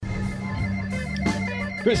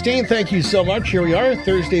Christine, thank you so much. Here we are,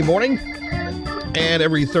 Thursday morning. And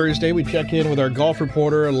every Thursday, we check in with our golf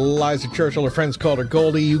reporter, Eliza Churchill. Her friends call her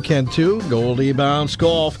Goldie. You can too. Goldie Bounce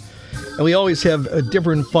Golf. And we always have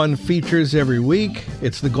different fun features every week.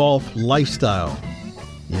 It's the golf lifestyle.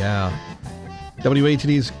 Yeah.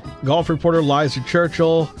 WATD's golf reporter, Eliza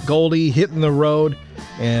Churchill, Goldie, hitting the road.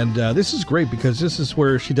 And this is great because this is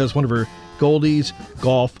where she does one of her Goldie's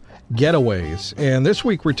golf getaways. And this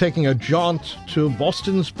week, we're taking a jaunt to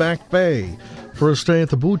Boston's Back Bay for a stay at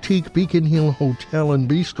the boutique Beacon Hill Hotel and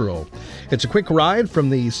Bistro. It's a quick ride from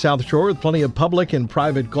the South Shore with plenty of public and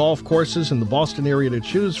private golf courses in the Boston area to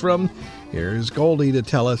choose from. Here's Goldie to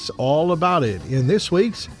tell us all about it in this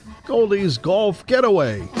week's Goldie's Golf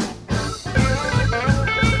Getaway.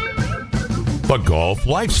 The golf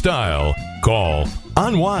lifestyle. Golf,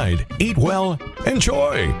 unwind, eat well,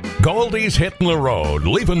 enjoy. Goldie's hitting the road,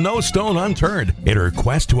 leaving no stone unturned in her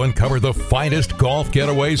quest to uncover the finest golf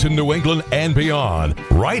getaways in New England and beyond.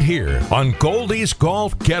 Right here on Goldie's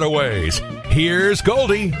Golf Getaways. Here's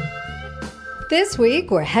Goldie. This week,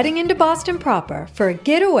 we're heading into Boston proper for a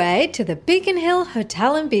getaway to the Beacon Hill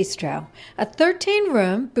Hotel and Bistro, a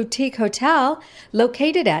 13-room boutique hotel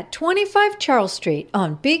located at 25 Charles Street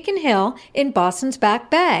on Beacon Hill in Boston's Back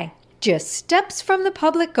Bay. Just steps from the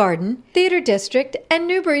Public Garden, Theater District, and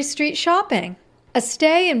Newbury Street shopping. A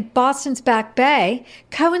stay in Boston's Back Bay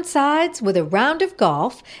coincides with a round of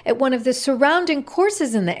golf at one of the surrounding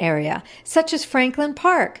courses in the area, such as Franklin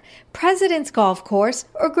Park, President's Golf Course,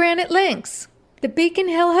 or Granite Links. The Beacon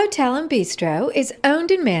Hill Hotel and Bistro is owned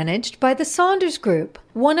and managed by the Saunders Group,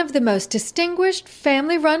 one of the most distinguished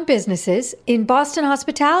family-run businesses in Boston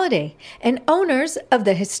hospitality, and owners of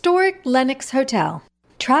the historic Lenox Hotel.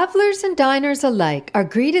 Travelers and diners alike are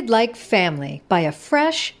greeted like family by a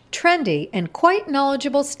fresh, trendy, and quite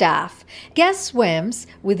knowledgeable staff. Guests' whims,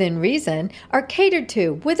 within reason, are catered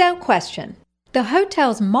to without question. The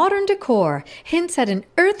hotel's modern decor hints at an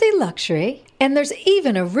earthy luxury, and there's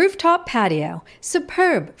even a rooftop patio,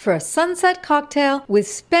 superb for a sunset cocktail with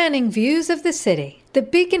spanning views of the city. The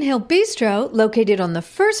Beacon Hill Bistro, located on the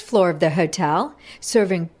first floor of the hotel,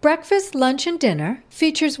 serving breakfast, lunch, and dinner,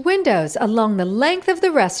 features windows along the length of the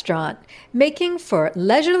restaurant, making for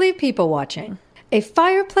leisurely people-watching. A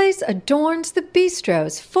fireplace adorns the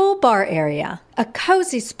bistro's full bar area, a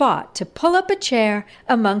cozy spot to pull up a chair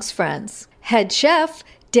amongst friends. Head chef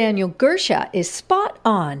Daniel Gersha is spot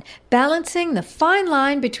on, balancing the fine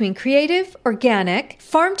line between creative, organic,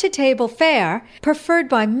 farm-to-table fare, preferred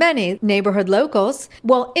by many neighborhood locals,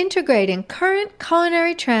 while integrating current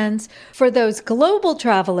culinary trends for those global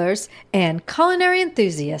travelers and culinary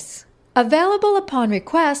enthusiasts. Available upon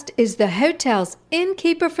request is the hotel's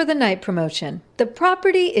Innkeeper for the Night promotion. The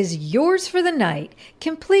property is yours for the night,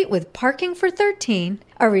 complete with parking for 13,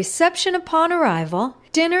 a reception upon arrival,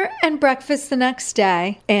 dinner and breakfast the next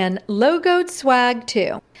day, and logoed swag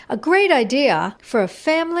too. A great idea for a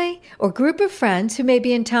family or group of friends who may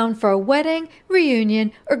be in town for a wedding,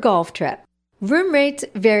 reunion, or golf trip. Room rates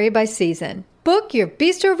vary by season. Book your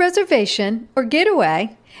bistro reservation or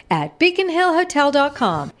getaway at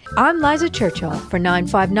beaconhillhotel.com. I'm Liza Churchill for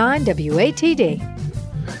 959 WATD.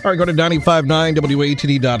 All right, go to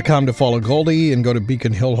 959WATD.com to follow Goldie and go to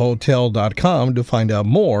beaconhillhotel.com to find out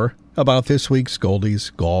more about this week's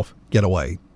Goldie's Golf Getaway.